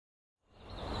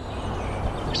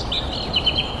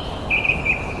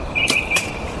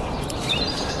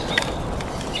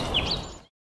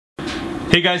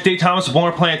Hey guys, Dave Thomas of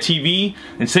BowHunterPlanet TV,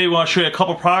 and today we want to show you a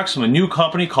couple products from a new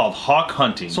company called Hawk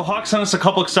Hunting. So Hawk sent us a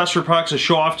couple accessory products to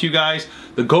show off to you guys.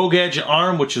 The Go Gadget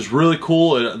arm, which is really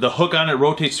cool. The hook on it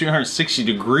rotates 360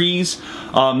 degrees.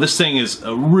 This thing is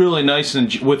really nice and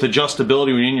with adjustability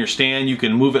when you're in your stand. You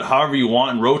can move it however you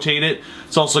want and rotate it.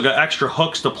 It's also got extra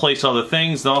hooks to place other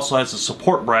things. It also has a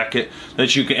support bracket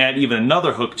that you can add even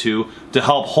another hook to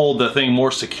help hold the thing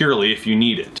more securely if you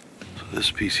need it. So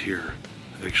this piece here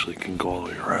actually can go all the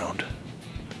way around,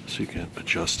 so you can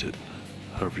adjust it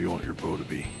however you want your bow to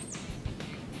be,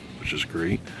 which is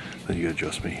great. Then you got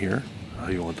adjustment here, how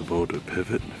you want the bow to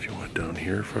pivot. If you want it down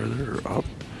here farther or up,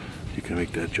 you can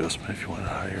make that adjustment if you want it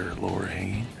higher or lower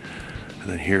hanging. And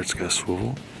then here it's got a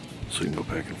swivel, so you can go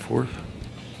back and forth.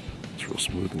 It's real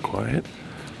smooth and quiet.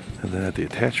 And then at the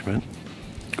attachment,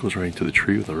 it goes right into the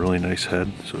tree with a really nice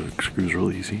head, so it screws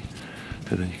real easy.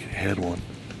 And then you can add one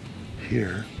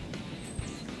here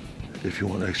if you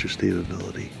want extra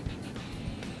stability.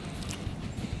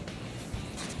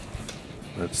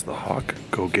 That's the Hawk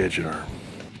Go Gadget arm.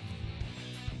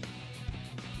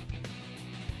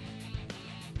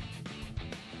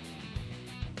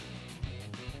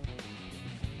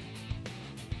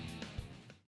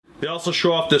 They also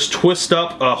show off this twist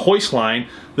up hoist line.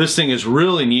 This thing is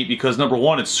really neat because number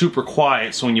one, it's super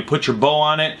quiet, so when you put your bow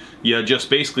on it, you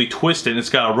just basically twist it and it's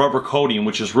got a rubber coating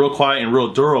which is real quiet and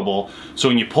real durable, so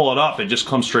when you pull it up it just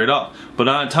comes straight up. But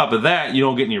on top of that, you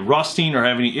don't get any rusting or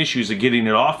have any issues of getting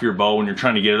it off your bow when you're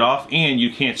trying to get it off, and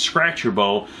you can't scratch your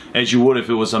bow as you would if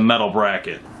it was a metal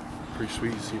bracket. Pretty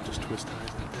sweet. You see it just twist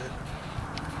ties like that.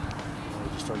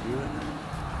 I'll just undo it.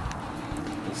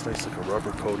 It's nice like a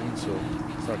rubber coating, so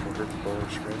it's not going to hurt the bow or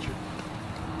scratch it.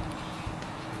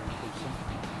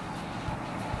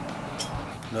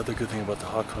 Another good thing about the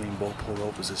Hawk Hunting bow pull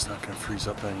rope is it's not going to freeze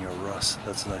up any or rust.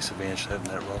 That's a nice advantage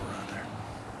having that rubber on there.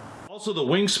 Also the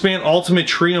Wingspan Ultimate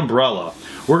Tree Umbrella.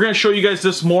 We're going to show you guys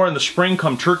this more in the spring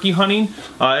come turkey hunting.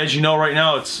 As you know, right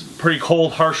now it's pretty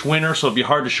cold, harsh winter, so it'd be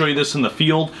hard to show you this in the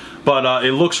field. But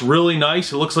it looks really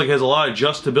nice. It looks like it has a lot of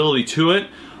adjustability to it.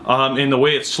 In the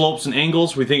way it slopes and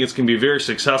angles, we think it's going to be very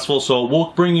successful. So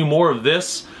we'll bring you more of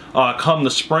this come the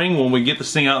spring when we get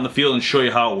this thing out in the field and show you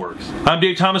how it works. I'm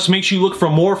Dave Thomas. Make sure you look for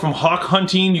more from Hawk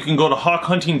Hunting. You can go to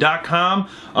hawkhunting.com,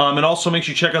 and also make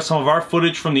sure you check out some of our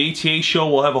footage from the ATA show.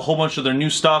 We'll have a whole bunch of their new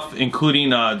stuff, including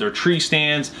their tree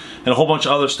stands and a whole bunch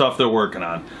of other stuff they're working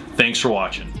on. Thanks for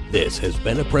watching. This has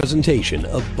been a presentation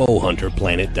of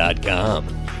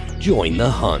BowHunterPlanet.com. Join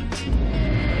the hunt.